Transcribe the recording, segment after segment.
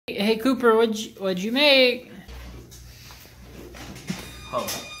Hey Cooper, what'd you make? Oh.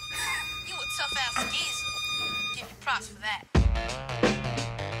 You a tough ass geezer. Give you props for that.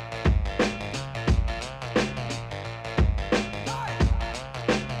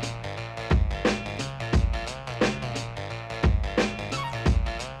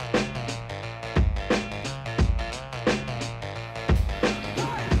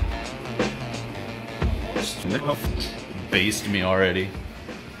 Based me already.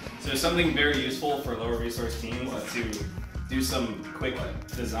 So something very useful for lower resource teams is to do some quick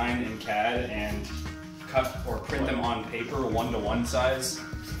design in CAD and cut or print them on paper 1-to-1 size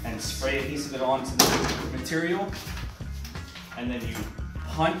and spray a piece of it onto the material, and then you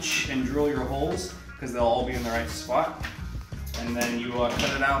punch and drill your holes because they'll all be in the right spot, and then you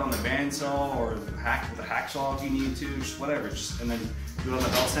cut it out on the bandsaw or hack with a hacksaw if you need to, just whatever, and then do it on the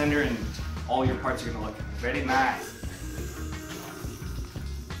belt sander, and all your parts are going to look very nice.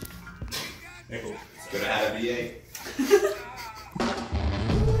 Cool. It's good to have a VA.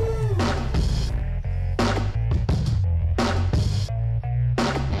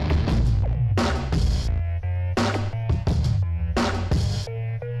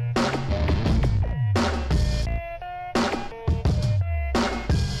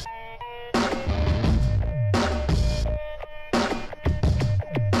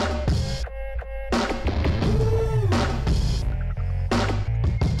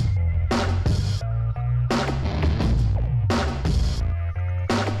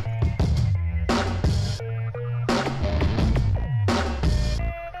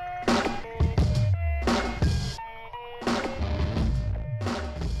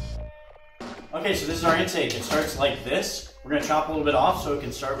 Okay, so this is our intake. It starts like this. We're going to chop a little bit off so it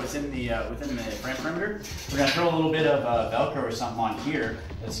can start within the frame perimeter. We're going to throw a little bit of Velcro or something on here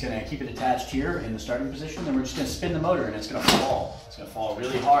that's going to keep it attached here in the starting position. Then we're just going to spin the motor and it's going to fall. It's going to fall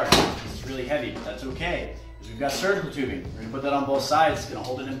really hard. It's really heavy, but that's okay because we've got surgical tubing. We're going to put that on both sides. It's going to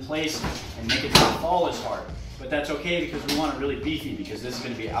hold it in place and make it not fall as hard. But that's okay because we want it really beefy because this is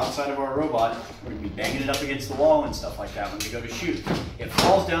going to be outside of our robot. We're going to be banging it up against the wall and stuff like that when we go to shoot. It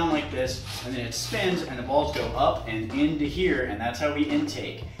falls down like this and then it spins and the balls go up and into here, and that's how we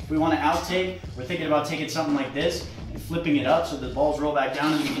intake. If we want to outtake, we're thinking about taking something like this and flipping it up so the balls roll back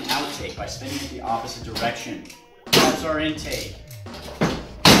down, and we can outtake by spinning it the opposite direction. That's our intake.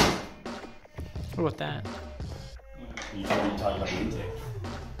 What about that? You told me to talk about the intake.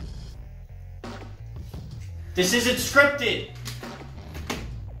 This isn't scripted!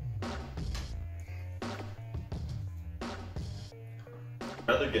 I'd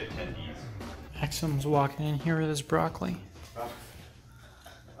rather get 10 Ds. Axum's walking in here with his broccoli.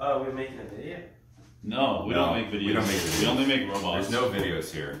 Oh, we're making a video? No, we don't make videos. We don't make videos. We only make robots. There's no videos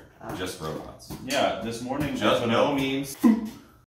here, just robots. Yeah, this morning. Just no memes.